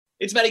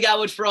It's Matty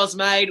Garwood for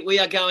Ozmade. We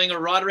are going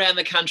right around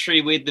the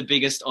country with the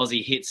biggest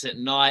Aussie hits at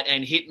night.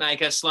 And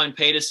hitmaker Sloan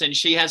Peterson,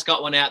 she has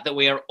got one out that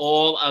we are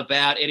all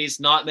about. It is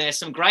Nightmare.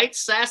 Some great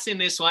sass in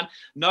this one,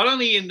 not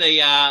only in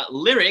the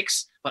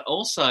lyrics, but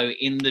also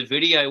in the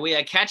video. We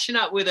are catching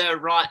up with her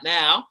right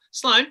now.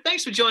 Sloan,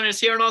 thanks for joining us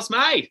here on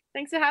Ozmade.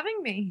 Thanks for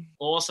having me.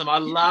 Awesome. I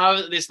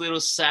love this little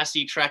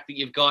sassy track that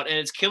you've got, and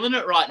it's killing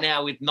it right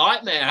now with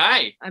Nightmare,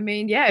 hey? I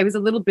mean, yeah, it was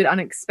a little bit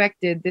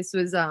unexpected. This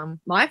was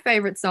my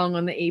favorite song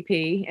on the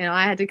EP, and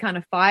I had to kind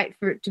of fight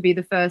for it to be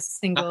the first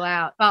single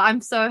out. But I'm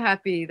so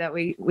happy that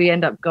we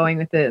end up going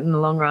with it in the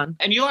long run.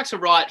 And you like to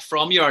write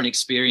from your own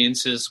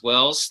experience as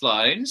well,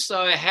 Sloan.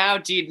 So how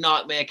did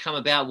Nightmare come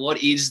about?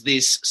 What is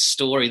this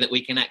story that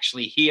we can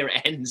actually hear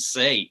and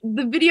see?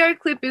 The video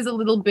clip is a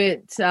little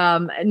bit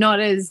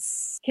not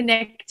as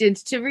connected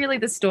to really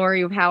the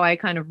story of how I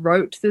kind of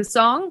wrote the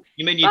song.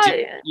 You mean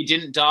you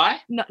didn't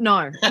die?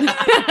 No.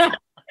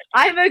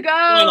 I'm a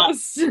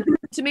ghost.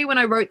 To me, when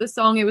I wrote the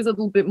song, it was a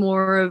little bit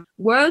more of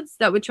words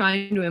that were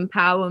trying to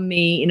empower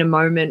me in a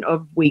moment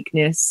of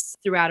weakness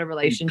throughout a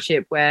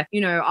relationship where,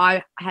 you know,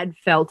 I had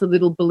felt a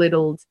little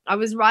belittled. I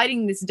was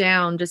writing this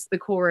down, just the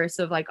chorus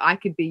of like, I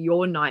could be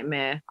your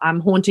nightmare. I'm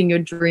haunting your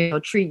dream.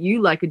 I'll treat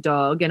you like a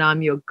dog and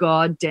I'm your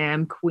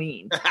goddamn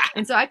queen.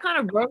 And so I kind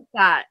of wrote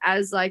that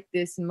as like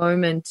this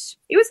moment.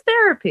 It was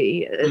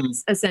therapy,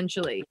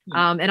 essentially.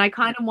 And I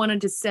kind of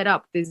wanted to set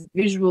up this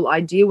visual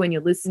idea when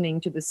you're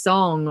listening to the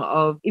song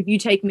of if you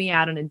take me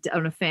out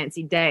on a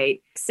fancy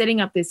date,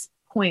 setting up this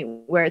point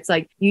where it's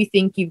like you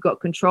think you've got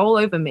control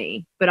over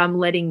me, but I'm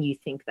letting you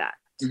think that.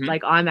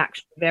 Like I'm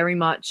actually very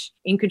much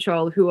in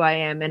control of who I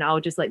am, and I'll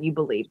just let you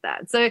believe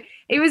that. So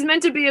it was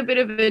meant to be a bit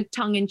of a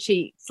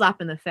tongue-in-cheek slap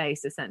in the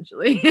face,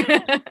 essentially.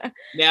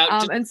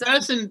 Now, does the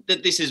person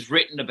that this is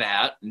written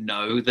about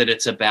know that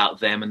it's about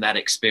them and that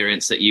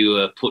experience that you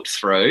were put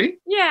through?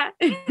 Yeah.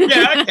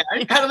 Yeah,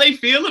 okay. How do they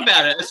feel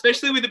about it,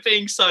 especially with it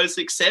being so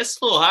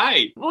successful,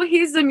 hey? Well,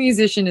 he's a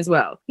musician as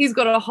well. He's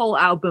got a whole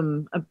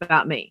album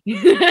about me.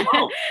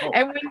 Oh.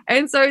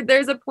 And so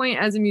there's a point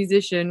as a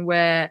musician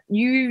where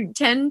you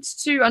tend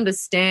to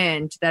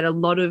understand that a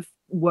lot of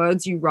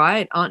words you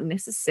write aren't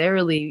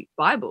necessarily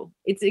Bible.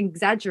 It's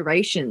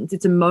exaggerations.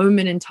 It's a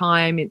moment in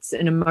time. It's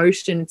an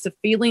emotion. It's a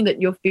feeling that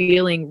you're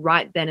feeling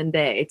right then and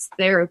there. It's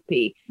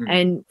therapy.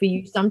 And for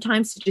you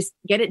sometimes to just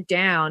get it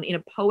down in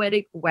a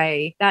poetic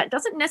way that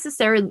doesn't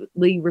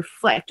necessarily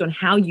reflect on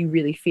how you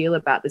really feel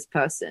about this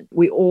person.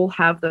 We all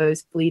have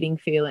those fleeting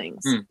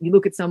feelings. You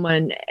look at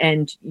someone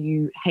and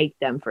you hate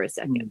them for a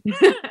second.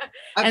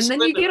 And then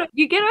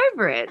you get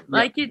over it. Yeah.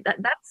 Like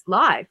that's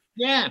life.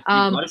 Yeah,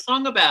 you write a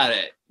song about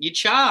it. You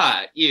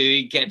chart.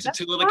 You get to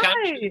tour the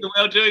country, the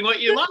world doing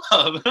what you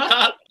love.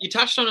 You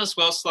touched on as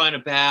well, Sloan,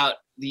 about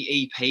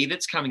the EP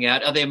that's coming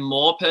out. Are there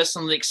more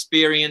personal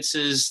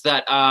experiences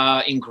that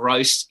are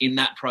engrossed in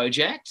that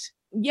project?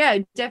 Yeah,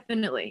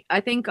 definitely.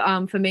 I think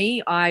for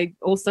me, I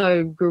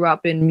also grew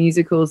up in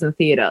musicals and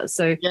theatre.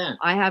 So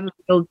I have a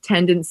real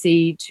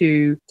tendency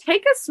to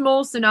take a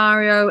small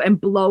scenario and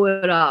blow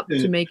it up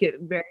to make it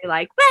very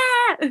like, ah!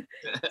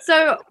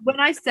 So when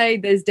I say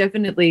there's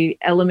definitely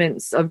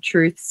elements of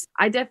truths,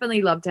 I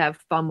definitely love to have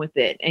fun with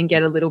it and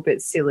get a little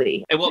bit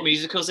silly. And what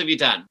musicals have you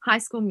done? High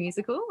School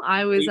Musical.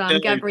 I was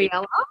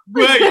Gabriella.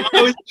 Wait,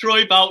 I was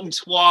Troy Bolton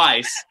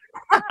twice.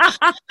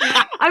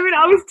 I mean,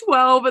 I was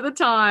 12 at the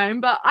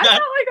time, but I felt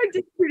like I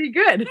did pretty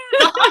good.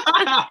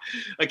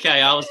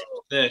 Okay, I was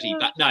 30,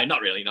 but no,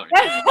 not really.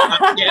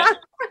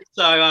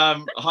 So,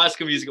 High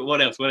School Musical.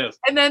 What else?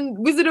 And then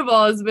Wizard of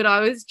Oz, but I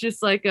was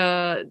just like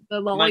the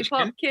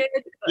lollipop kid,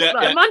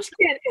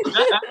 munchkin.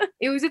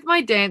 It was with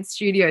my dance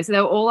studio, so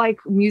they were all like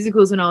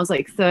musicals when I was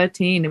like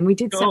 13, and we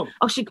did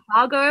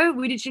Chicago.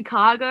 We did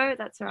Chicago.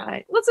 That's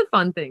right. Lots of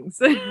fun things.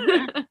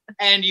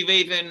 And you've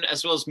even,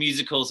 as well as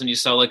musicals and your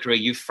solo career,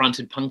 you've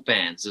fronted punk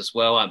bands as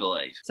well, I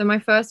believe. So my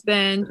first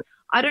band,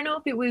 I don't know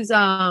if it was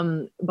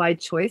by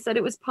choice that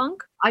it was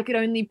punk. I could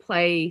only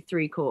play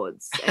 3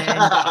 chords. And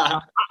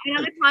at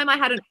the time, I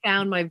hadn't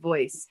found my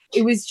voice.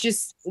 It was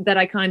just that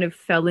I kind of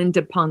fell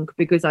into punk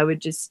because I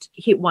would just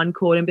hit one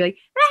chord and be like,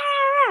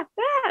 ah,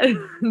 ah,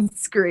 and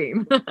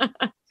scream.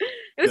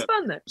 It was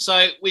fun, though.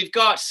 So we've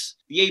got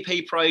the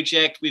EP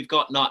project. We've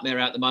got Nightmare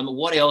out at the moment.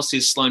 What else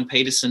is Sloan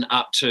Peterson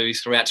up to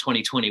throughout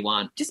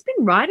 2021? Just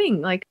been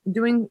writing, like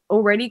doing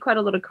already quite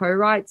a lot of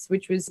co-writes,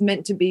 which was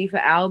meant to be for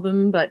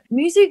album. But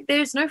music,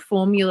 there's no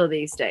formula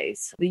these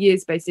days. The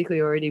year's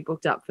basically already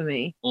booked up for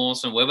me.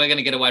 Awesome. Well, we're going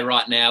to get away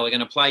right now. We're going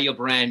to play your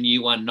brand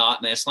new one,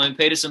 Nightmare. Sloan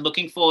Peterson,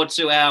 looking forward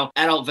to our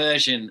adult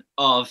version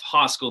of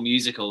High School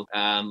Musical,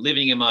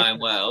 living in my own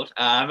world.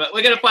 But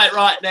we're going to play it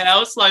right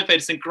now. Sloan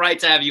Peterson, great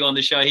to have you on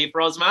the show here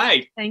for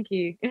Ozmade. Thank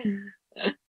you.